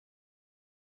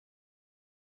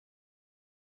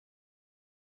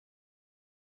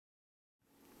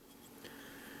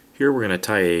Here we're going to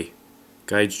tie a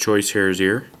Guide's Choice hare's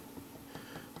ear.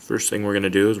 First thing we're going to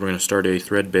do is we're going to start a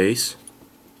thread base.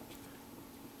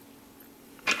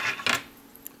 The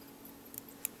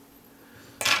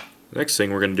next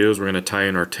thing we're going to do is we're going to tie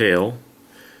in our tail.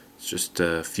 It's just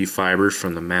a few fibers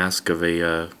from the mask of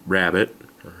a rabbit,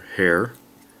 or hare,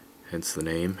 hence the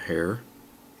name, Hare.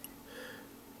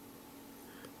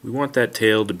 We want that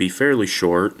tail to be fairly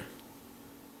short.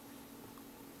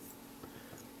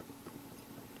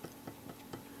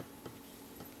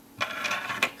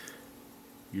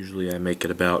 Usually I make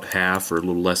it about half or a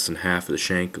little less than half of the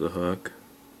shank of the hook.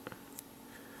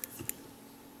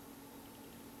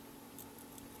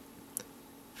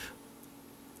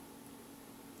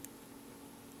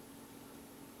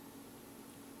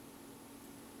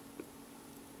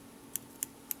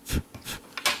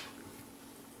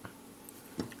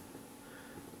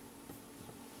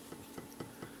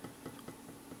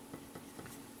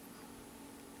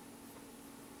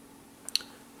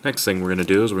 Next thing we're going to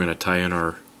do is we're going to tie in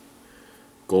our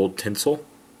gold tinsel.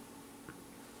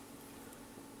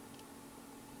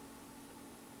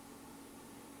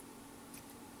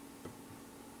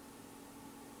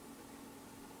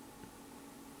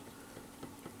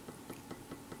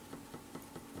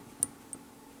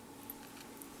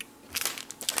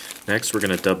 Next we're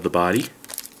going to dub the body.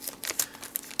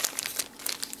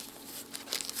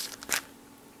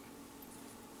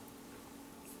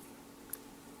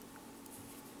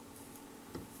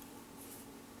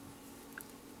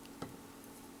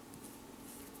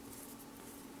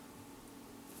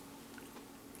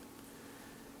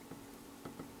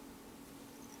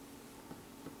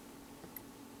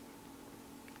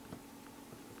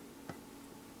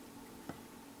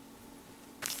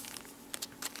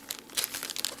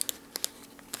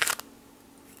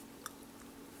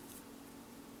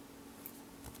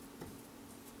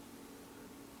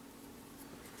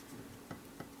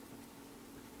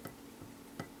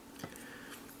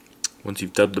 Once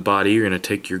you've dubbed the body, you're going to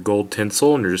take your gold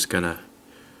tinsel and you're just going to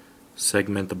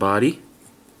segment the body.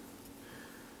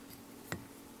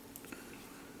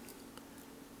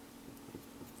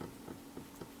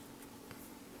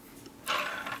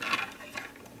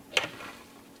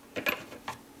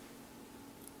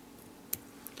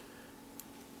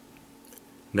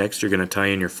 Next, you're going to tie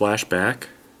in your flashback,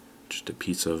 just a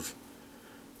piece of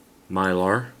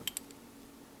mylar,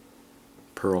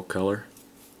 pearl color.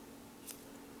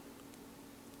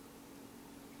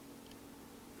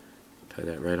 Tie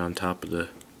that right on top of the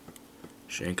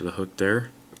shank of the hook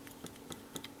there.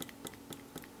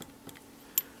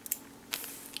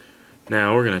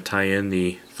 Now we're going to tie in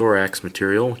the thorax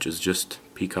material, which is just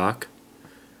Peacock.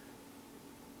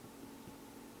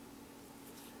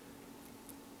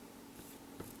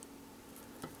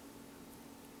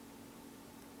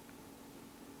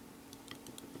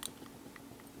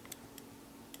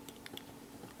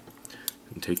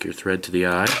 And take your thread to the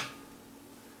eye.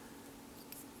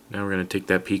 Now we're going to take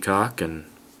that peacock and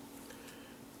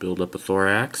build up a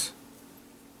thorax.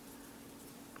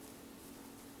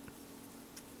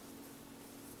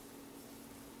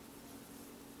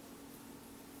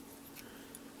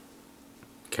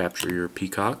 Capture your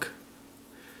peacock.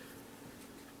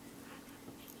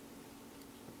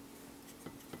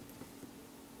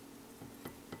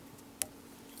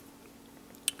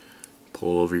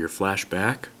 Pull over your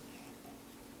flashback.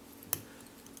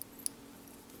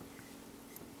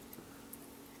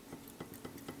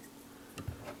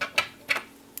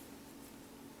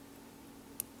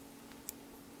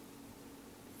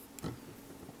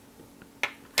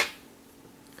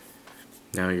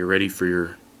 Now you're ready for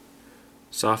your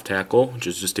soft hackle, which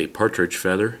is just a partridge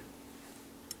feather.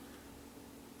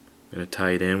 I'm going to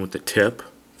tie it in with the tip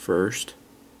first.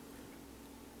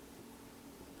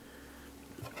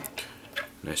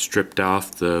 And I stripped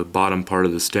off the bottom part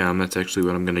of the stem. That's actually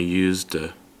what I'm going to use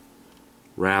to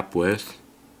wrap with.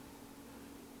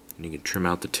 And you can trim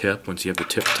out the tip once you have the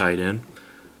tip tied in.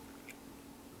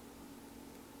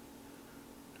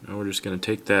 Now we're just going to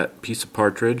take that piece of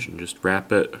partridge and just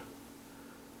wrap it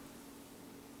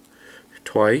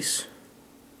twice.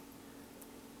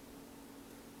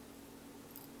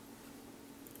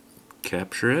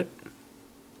 Capture it.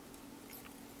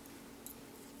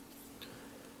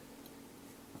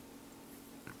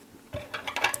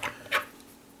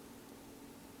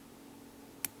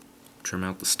 Trim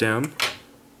out the stem.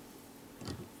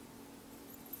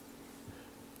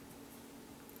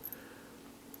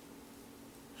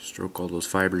 Stroke all those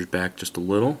fibers back just a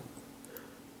little.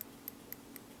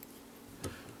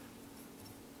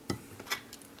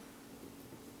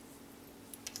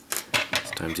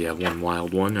 Sometimes you have one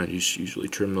wild one. I just usually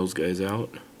trim those guys out.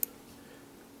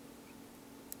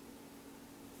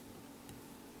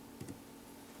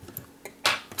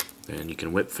 And you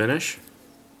can whip finish.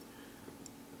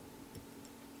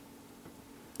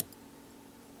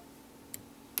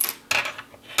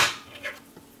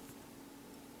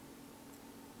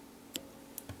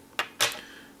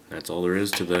 That's all there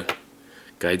is to the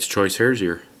Guide's Choice Hares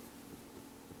ear.